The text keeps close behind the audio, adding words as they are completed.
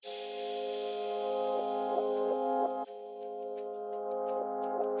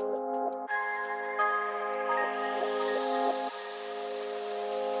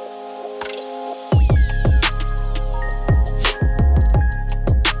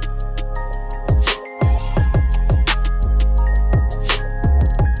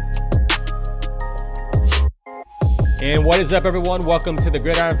And what is up, everyone? Welcome to the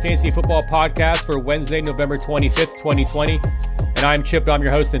Gridiron Fantasy Football Podcast for Wednesday, November 25th, 2020. And I'm Chip, I'm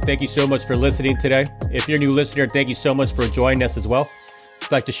your host, and thank you so much for listening today. If you're a new listener, thank you so much for joining us as well. If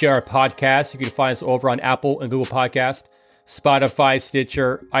you'd like to share our podcast, you can find us over on Apple and Google Podcast, Spotify,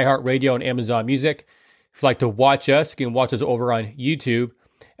 Stitcher, iHeartRadio, and Amazon Music. If you'd like to watch us, you can watch us over on YouTube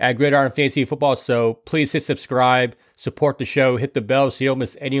at Gridiron Fantasy Football. So please hit subscribe, support the show, hit the bell so you don't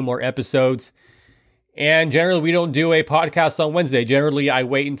miss any more episodes. And generally, we don't do a podcast on Wednesday. Generally, I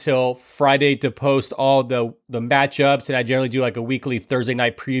wait until Friday to post all the matchups, and I generally do like a weekly Thursday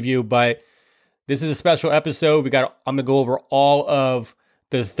night preview. But this is a special episode. I'm going to go over all of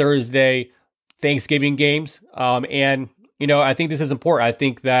the Thursday Thanksgiving games. And I think this is important. I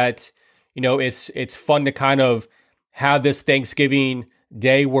think that it's fun to kind of have this Thanksgiving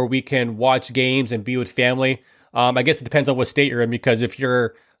day where we can watch games and be with family. I guess it depends on what state you're in, because if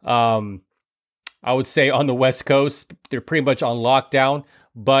you're I would say on the West Coast, they're pretty much on lockdown.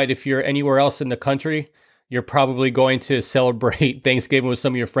 But if you're anywhere else in the country, you're probably going to celebrate Thanksgiving with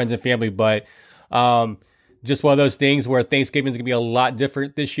some of your friends and family. But just one of those things where Thanksgiving is going to be a lot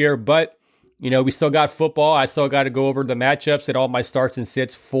different this year. But, we still got football. I still got to go over the matchups and all my starts and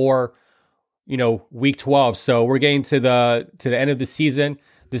sits for, week 12. So we're getting to the end of the season.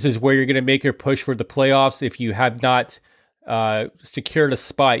 This is where you're going to make your push for the playoffs if you have not secured a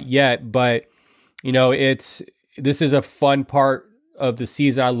spot yet. But this is a fun part of the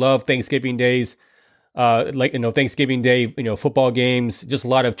season. I love Thanksgiving days, Thanksgiving Day, football games, just a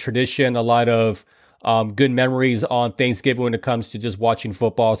lot of tradition, a lot of good memories on Thanksgiving when it comes to just watching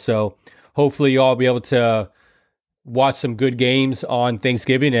football. So hopefully you all be able to watch some good games on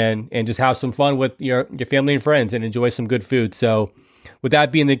Thanksgiving and just have some fun with your family and friends and enjoy some good food. So with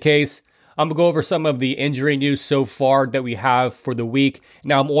that being the case, I'm going to go over some of the injury news so far that we have for the week.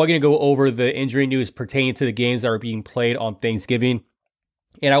 Now, I'm only going to go over the injury news pertaining to the games that are being played on Thanksgiving.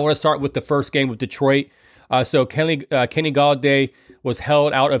 And I want to start with the first game with Detroit. So Kenny Golladay was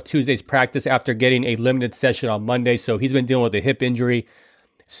held out of Tuesday's practice after getting a limited session on Monday. So he's been dealing with a hip injury.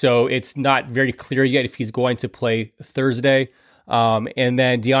 So it's not very clear yet if he's going to play Thursday. And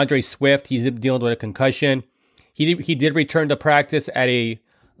then DeAndre Swift, he's dealing with a concussion. He did return to practice at a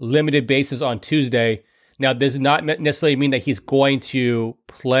limited basis on Tuesday. Now, this does not necessarily mean that he's going to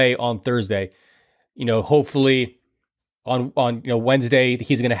play on Thursday. Hopefully on Wednesday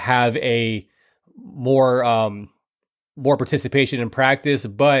he's going to have a more participation in practice.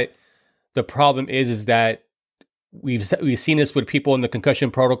 But the problem is that we've seen this with people in the concussion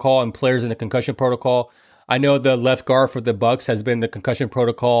protocol and players in the concussion protocol. I know the left guard for the Bucs has been the concussion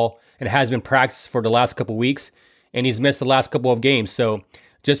protocol and has been practiced for the last couple of weeks, and he's missed the last couple of games. So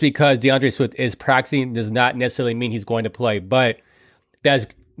just because DeAndre Swift is practicing does not necessarily mean he's going to play, but that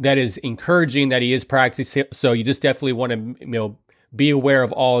is encouraging that he is practicing. So you just definitely want to be aware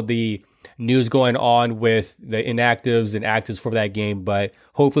of all the news going on with the inactives and actives for that game. But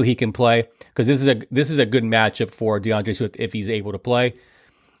hopefully he can play, because this is a good matchup for DeAndre Swift if he's able to play.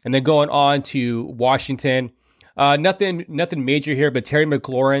 And then going on to Washington, nothing major here, but Terry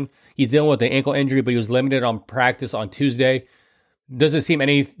McLaurin, he's dealing with an ankle injury, but he was limited on practice on Tuesday. Doesn't seem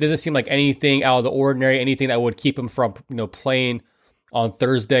like anything out of the ordinary, anything that would keep him from playing on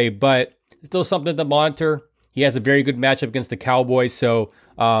Thursday, but still something to monitor. He has a very good matchup against the Cowboys, so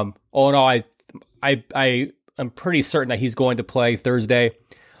all in all, I am pretty certain that he's going to play Thursday.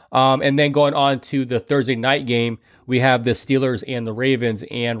 And then going on to the Thursday night game, we have the Steelers and the Ravens.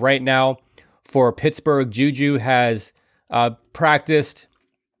 And right now for Pittsburgh, Juju has practiced.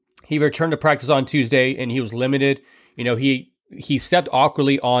 He returned to practice on Tuesday, and he was limited. He stepped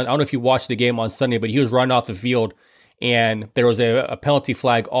awkwardly on, I don't know if you watched the game on Sunday, but he was running off the field and there was a penalty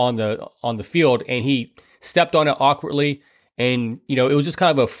flag on the field, and he stepped on it awkwardly. And, it was just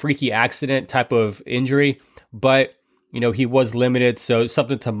kind of a freaky accident type of injury, but, he was limited. So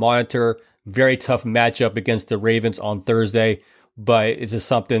something to monitor. Very tough matchup against the Ravens on Thursday, but it's just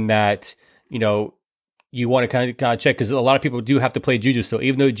something that, you want to kind of check, because a lot of people do have to play Juju. So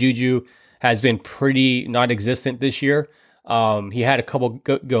even though Juju has been pretty non-existent this year, he had a couple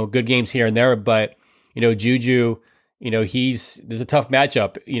good games here and there, but Juju, there's a tough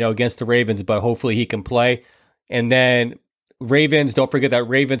matchup, against the Ravens, but hopefully he can play. And then Ravens, don't forget that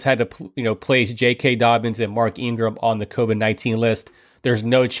Ravens had to place J.K. Dobbins and Mark Ingram on the COVID-19 list. There's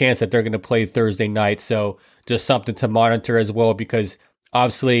no chance that they're going to play Thursday night, so just something to monitor as well, because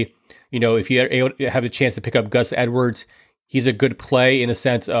obviously, if you have a chance to pick up Gus Edwards, he's a good play in a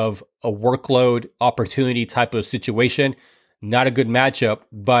sense of a workload opportunity type of situation. Not a good matchup,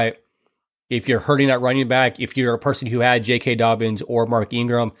 but if you're hurting that running back, if you're a person who had J.K. Dobbins or Mark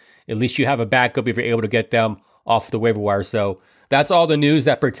Ingram, at least you have a backup if you're able to get them off the waiver wire. So that's all the news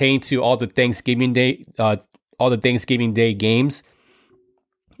that pertain to all the Thanksgiving Day games.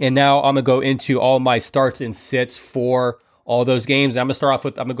 And now I'm gonna go into all my starts and sits for all those games. I'm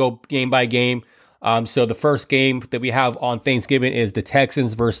gonna go game by game. So the first game that we have on Thanksgiving is the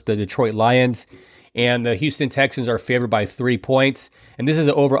Texans versus the Detroit Lions. And the Houston Texans are favored by 3 points. And this is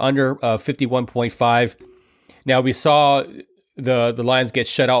an over-under 51.5. Now, we saw the Lions get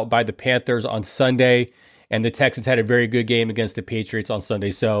shut out by the Panthers on Sunday, and the Texans had a very good game against the Patriots on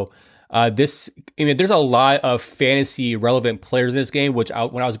Sunday. So there's a lot of fantasy relevant players in this game, when I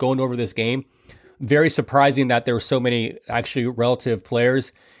was going over this game, very surprising that there were so many actually relative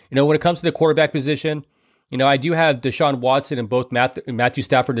players. When it comes to the quarterback position, I do have Deshaun Watson and both Matthew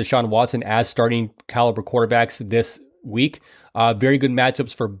Stafford and Deshaun Watson as starting caliber quarterbacks this week. Very good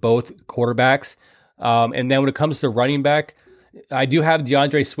matchups for both quarterbacks. And then when it comes to running back, I do have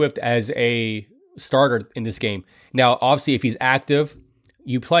DeAndre Swift as a starter in this game. Now, obviously, if he's active,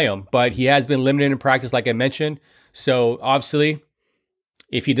 you play him, but he has been limited in practice, like I mentioned. So obviously,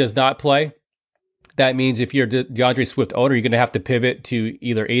 if he does not play, that means if you're a DeAndre Swift owner, you're going to have to pivot to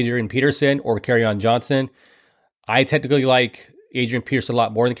either Adrian Peterson or Kerryon Johnson. I technically like Adrian Peterson a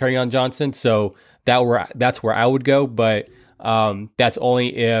lot more than Kerryon Johnson, so that's where I would go. But that's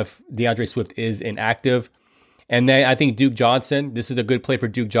only if DeAndre Swift is inactive. And then I think Duke Johnson. This is a good play for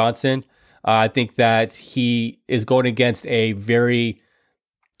Duke Johnson. I think that he is going against a very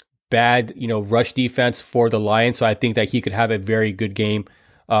bad, rush defense for the Lions. So I think that he could have a very good game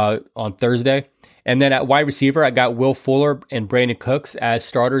on Thursday. And then at wide receiver, I got Will Fuller and Brandon Cooks as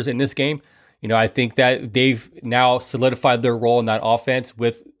starters in this game. I think that they've now solidified their role in that offense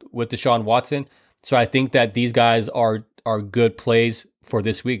with Deshaun Watson. So I think that these guys are good plays for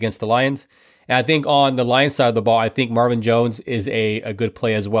this week against the Lions. And I think on the Lions side of the ball, I think Marvin Jones is a good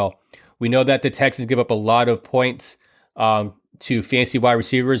play as well. We know that the Texans give up a lot of points to fantasy wide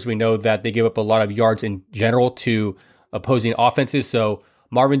receivers. We know that they give up a lot of yards in general to opposing offenses. So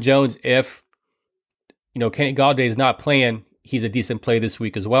Marvin Jones, if Kenny Golladay is not playing, he's a decent play this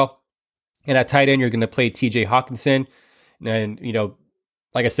week as well. And at tight end, you're going to play TJ Hawkinson. And,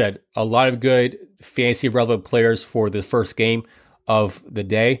 like I said, a lot of good fantasy relevant players for the first game of the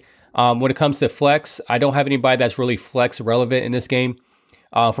day. When it comes to flex, I don't have anybody that's really flex relevant in this game.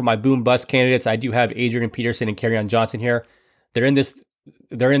 For my boom bust candidates, I do have Adrian Peterson and Kerryon Johnson here. They're in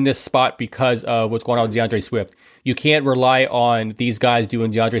this spot because of what's going on with DeAndre Swift. You can't rely on these guys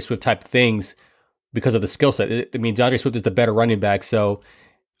doing DeAndre Swift type things because of the skill set. DeAndre Swift is the better running back. So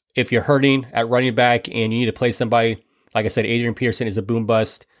if you're hurting at running back and you need to play somebody, like I said, Adrian Peterson is a boom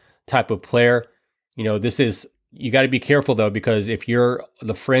bust type of player. You got to be careful though, because if you're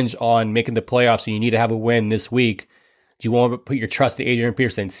the fringe on making the playoffs and you need to have a win this week, do you want to put your trust in Adrian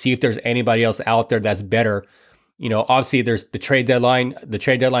Peterson? See if there's anybody else out there that's better. Obviously there's the trade deadline. The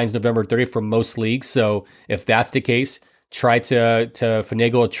trade deadline is November 30th for most leagues. So if that's the case, try to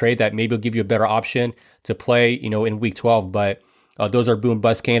finagle a trade that maybe will give you a better option to play, in week 12. But those are boom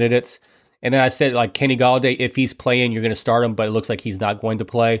bust candidates. And then I said, like Kenny Golladay, if he's playing, you're going to start him, but it looks like he's not going to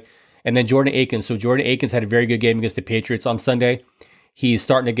play. And then Jordan Akins. So Jordan Akins had a very good game against the Patriots on Sunday. He's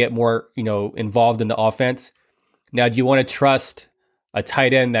starting to get more, involved in the offense. Now, do you want to trust a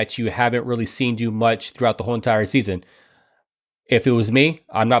tight end that you haven't really seen do much throughout the whole entire season? If it was me,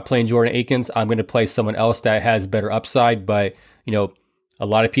 I'm not playing Jordan Akins. I'm going to play someone else that has better upside. But, a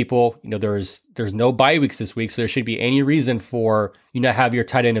lot of people, there's no bye weeks this week, so there should be any reason for you not have your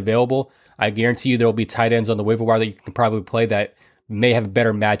tight end available. I guarantee you there will be tight ends on the waiver wire that you can probably play that may have a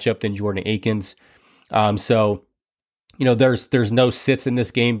better matchup than Jordan Akins. So there's no sits in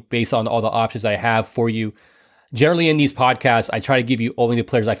this game based on all the options I have for you. Generally in these podcasts, I try to give you only the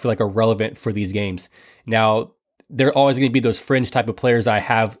players I feel like are relevant for these games. Now, there are always going to be those fringe type of players I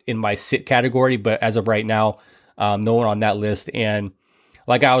have in my sit category, but as of right now, no one on that list. And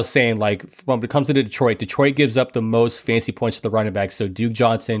like I was saying, like when it comes to Detroit gives up the most fantasy points to the running back. So Duke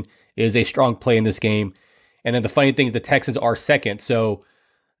Johnson is a strong play in this game. And then the funny thing is the Texans are second. So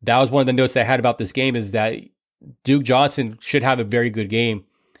that was one of the notes I had about this game is that Duke Johnson should have a very good game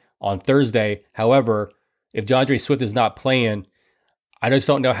on Thursday. However, if DeAndre Swift is not playing, I just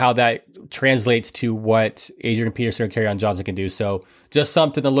don't know how that translates to what Adrian Peterson or Kerryon Johnson can do. So just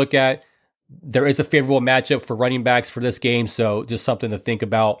something to look at. There is a favorable matchup for running backs for this game. So just something to think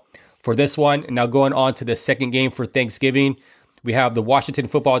about for this one. And now going on to the second game for Thanksgiving, we have the Washington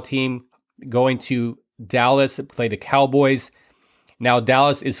football team going to Dallas to play the Cowboys. Now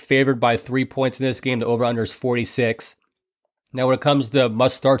Dallas is favored by 3 points in this game. The over-under is 46. Now when it comes to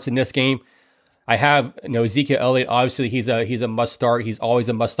must-starts in this game, I have Ezekiel Elliott. Obviously, he's a must start. He's always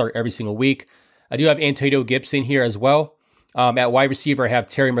a must start every single week. I do have Antonio Gibson here as well. At wide receiver, I have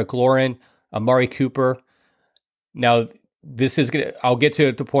Terry McLaurin, Amari Cooper. Now, I'll get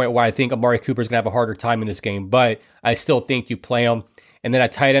to the point where I think Amari Cooper is going to have a harder time in this game, but I still think you play him. And then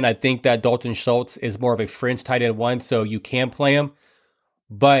at tight end, I think that Dalton Schultz is more of a fringe tight end one, so you can play him.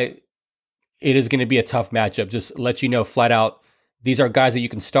 But it is going to be a tough matchup. Just let you know flat out, these are guys that you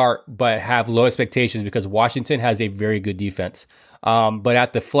can start, but have low expectations because Washington has a very good defense. But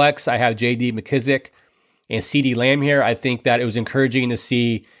at the flex, I have J.D. McKissic and CeeDee Lamb here. I think that it was encouraging to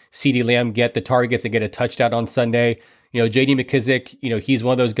see CeeDee Lamb get the targets and get a touchdown on Sunday. J.D. McKissic, he's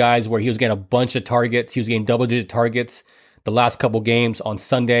one of those guys where he was getting a bunch of targets. He was getting double-digit targets the last couple games. On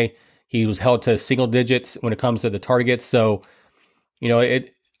Sunday, he was held to single digits when it comes to the targets. So,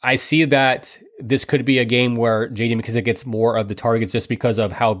 I see that this could be a game where J.D. McKissic gets more of the targets just because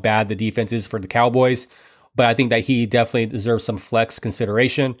of how bad the defense is for the Cowboys. But I think that he definitely deserves some flex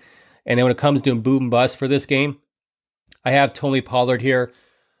consideration. And then when it comes to boom bust for this game, I have Tony Pollard here.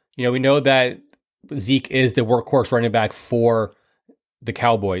 We know that Zeke is the workhorse running back for the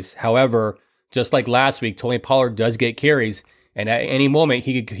Cowboys. However, just like last week, Tony Pollard does get carries, and at any moment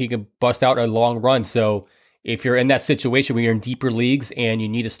he could bust out a long run. So if you're in that situation where you're in deeper leagues and you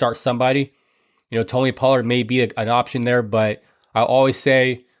need to start somebody, Tony Pollard may be an option there. But I always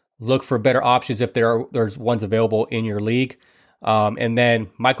say look for better options if there's ones available in your league. And then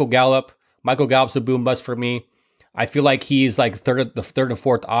Michael Gallup. Michael Gallup's a boom bust for me. I feel like he's like the third and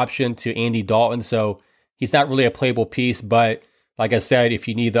fourth option to Andy Dalton, so he's not really a playable piece. But like I said, if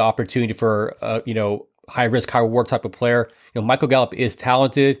you need the opportunity for high risk, high reward type of player, Michael Gallup is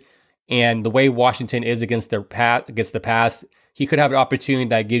talented, and the way Washington is against the pass, he could have an opportunity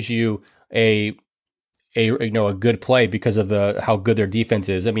that gives you a good play because of how good their defense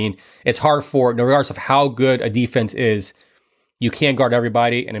is. I mean, it's hard regardless of how good a defense is, you can't guard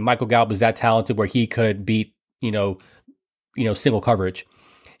everybody, and then Michael Gallup is that talented where he could beat single coverage.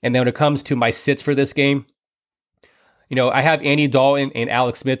 And then when it comes to my sits for this game, I have Andy Dalton and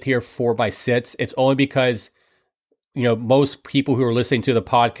Alex Smith here for my sits. It's only because, most people who are listening to the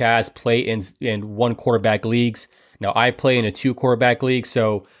podcast play in one quarterback leagues. Now I play in a 2 quarterback league.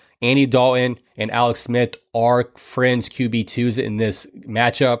 So Andy Dalton and Alex Smith are fringe QB2s in this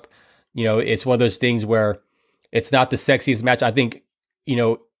matchup. It's one of those things where it's not the sexiest match. I think,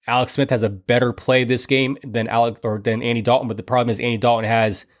 Alex Smith has a better play this game than Andy Dalton, but the problem is Andy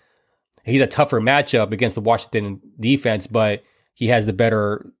Dalton he's a tougher matchup against the Washington defense, but he has the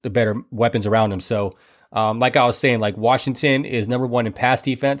better weapons around him. So, like I was saying, like Washington is number 1 in pass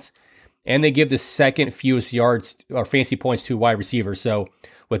defense, and they give the second fewest yards or fantasy points to wide receivers. So,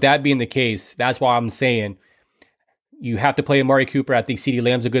 with that being the case, that's why I'm saying you have to play Amari Cooper. I think CeeDee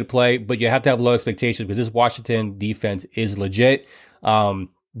Lamb's a good play, but you have to have low expectations because this Washington defense is legit.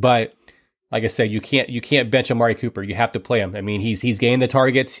 But like I said, you can't bench Amari Cooper. You have to play him. I mean, he's getting the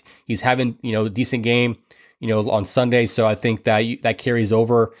targets. He's having a decent game, on Sunday. So I think that carries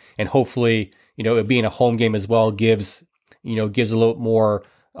over, and hopefully, it being a home game as well gives a little more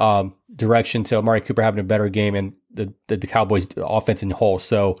direction to Amari Cooper having a better game and the Cowboys offense in whole.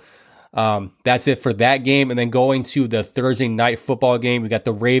 So that's it for that game. And then going to the Thursday night football game, we got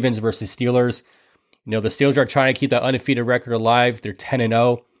the Ravens versus Steelers. The Steelers are trying to keep that undefeated record alive. They're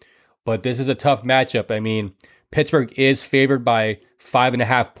 10-0, but this is a tough matchup. I mean, Pittsburgh is favored by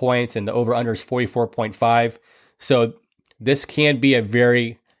 5.5 points, and the over/under is 44.5. So this can be a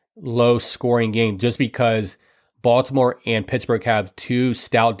very low-scoring game just because Baltimore and Pittsburgh have 2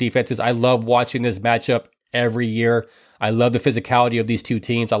 stout defenses. I love watching this matchup every year. I love the physicality of these 2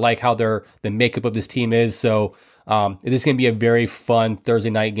 teams. I like how the makeup of this team is. So this is going to be a very fun Thursday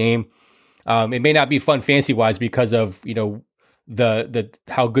night game. It may not be fun fantasy-wise because of, the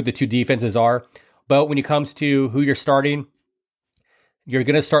how good the 2 defenses are. But when it comes to who you're starting, you're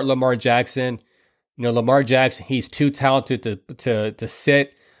going to start Lamar Jackson. Lamar Jackson, he's too talented to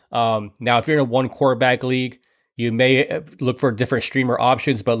sit. Now, if you're in a 1 quarterback league, you may look for different streamer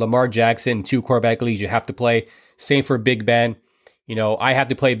options, but Lamar Jackson, 2 quarterback leagues, you have to play. Same for Big Ben. I have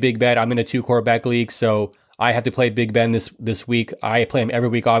to play Big Ben. I'm in a 2 quarterback league, so I have to play Big Ben this week. I play him every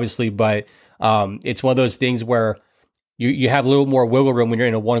week, obviously, but it's one of those things where you have a little more wiggle room when you're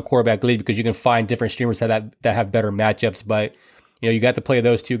in a 1 quarterback league because you can find different streamers that have better matchups. But you got to play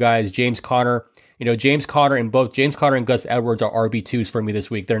those 2 guys. James Conner and Gus Edwards are RB2s for me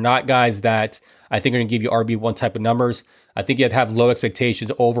this week. They're not guys that I think are going to give you RB1 type of numbers. I think you have to have low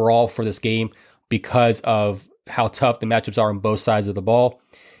expectations overall for this game because of how tough the matchups are on both sides of the ball.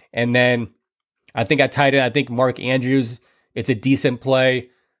 And then I think at tight end, I think Mark Andrews, it's a decent play.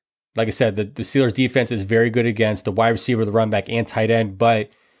 Like I said, the Steelers defense is very good against the wide receiver, the running back, and tight end. But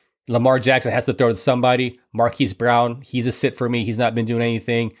Lamar Jackson has to throw to somebody. Marquise Brown, he's a sit for me. He's not been doing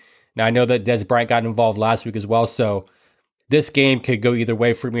anything. Now, I know that Dez Bryant got involved last week as well, so this game could go either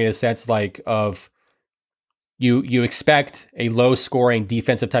way for me in a sense like of you expect a low-scoring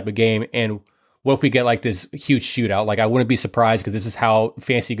defensive type of game, and what if we get like this huge shootout? Like, I wouldn't be surprised because this is how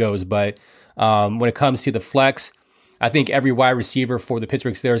fantasy goes, but when it comes to the flex, I think every wide receiver for the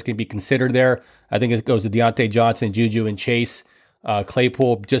Pittsburgh Steelers can be considered there. I think it goes to Deontay Johnson, Juju, and Chase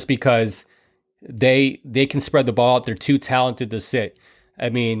Claypool, just because they can spread the ball out. They're too talented to sit. I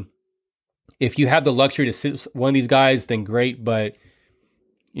mean, if you have the luxury to sit one of these guys, then great. But,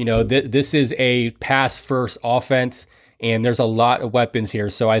 you know, this is a pass-first offense, and there's a lot of weapons here.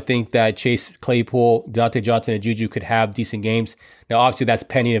 So I think that Chase Claypool, Deontay Johnson, and Juju could have decent games. Now, obviously, that's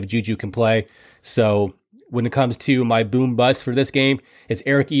pending if Juju can play. So when it comes to my boom bust for this game, it's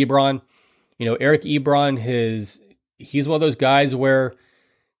Eric Ebron. You know, Eric Ebron, he's one of those guys where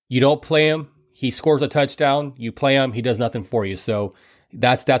you don't play him, he scores a touchdown. You play him, he does nothing for you. So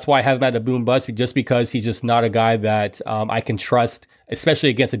that's why I have him at a boom bust, just because he's just not a guy that I can trust, especially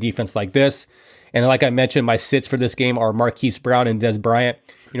against a defense like this. And like I mentioned, my sits for this game are Marquise Brown and Dez Bryant.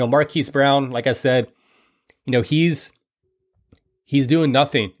 You know, Marquise Brown, like I said, you know, he's doing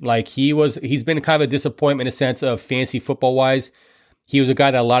nothing. Like he's been kind of a disappointment in a sense of fantasy football wise. He was a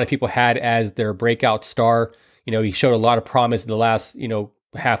guy that a lot of people had as their breakout star. You know, he showed a lot of promise in the last,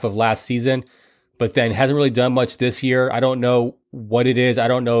 half of last season, but then hasn't really done much this year. I don't know what it is. I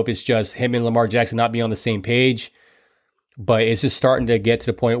don't know if it's just him and Lamar Jackson not being on the same page, but it's just starting to get to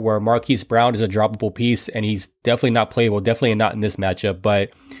the point where Marquise Brown is a droppable piece, and he's definitely not playable, definitely not in this matchup.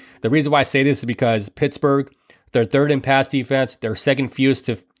 But the reason why I say this is because Pittsburgh, they're third in pass defense, they're second fewest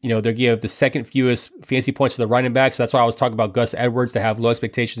to, they give the second fewest fantasy points to the running back. So that's why I was talking about Gus Edwards, to have low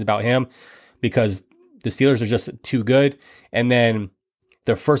expectations about him, because the Steelers are just too good. And then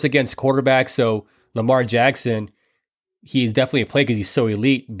they're first against quarterbacks. So Lamar Jackson, he's definitely a play because he's so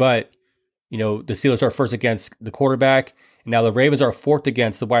elite, but the Steelers are first against the quarterback. And now the Ravens are fourth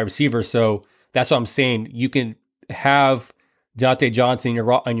against the wide receiver. So that's what I'm saying. You can have Deontay Johnson in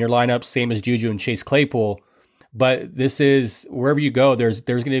your lineup, same as Juju and Chase Claypool, but this is wherever you go, there's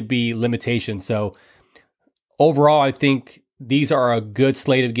going to be limitations. So overall, I think these are a good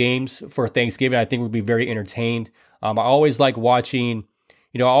slate of games for Thanksgiving. I think we'll be very entertained. I always like watching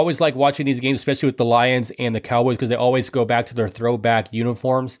these games, especially with the Lions and the Cowboys, because they always go back to their throwback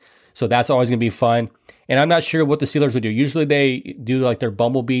uniforms. So that's always going to be fun. And I'm not sure what the Steelers would do. Usually they do like their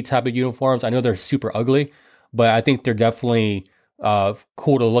bumblebee type of uniforms. I know they're super ugly, but I think they're definitely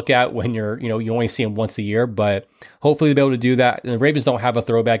cool to look at when you only see them once a year. But hopefully they'll be able to do that. And the Ravens don't have a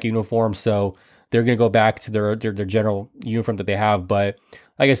throwback uniform, so they're going to go back to their general uniform that they have. But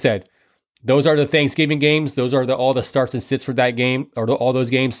like I said, those are the Thanksgiving games. Those are all the starts and sits for that game, or all those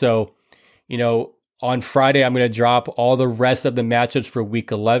games. So, on Friday, I'm going to drop all the rest of the matchups for week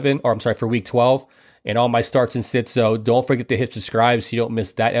 12, and all my starts and sits. So don't forget to hit subscribe so you don't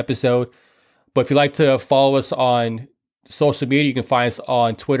miss that episode. But if you'd like to follow us on social media, you can find us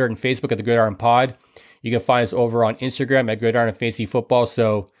on Twitter and Facebook at the Gridiron Pod. You can find us over on Instagram at Gridiron and Fantasy Football.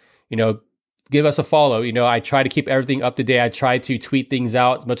 So, give us a follow. I try to keep everything up to date. I try to tweet things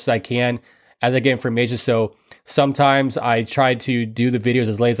out as much as I can as I get information. So sometimes I try to do the videos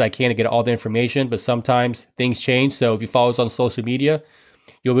as late as I can to get all the information, but sometimes things change. So if you follow us on social media,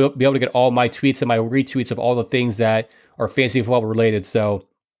 you'll be able to get all my tweets and my retweets of all the things that are fantasy football related. So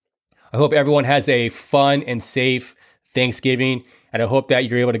I hope everyone has a fun and safe Thanksgiving, and I hope that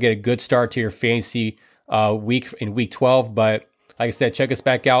you're able to get a good start to your fantasy week in week 12. But like I said, check us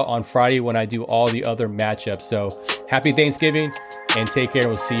back out on Friday when I do all the other matchups. So happy Thanksgiving and take care.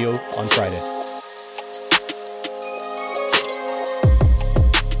 We'll see you on Friday.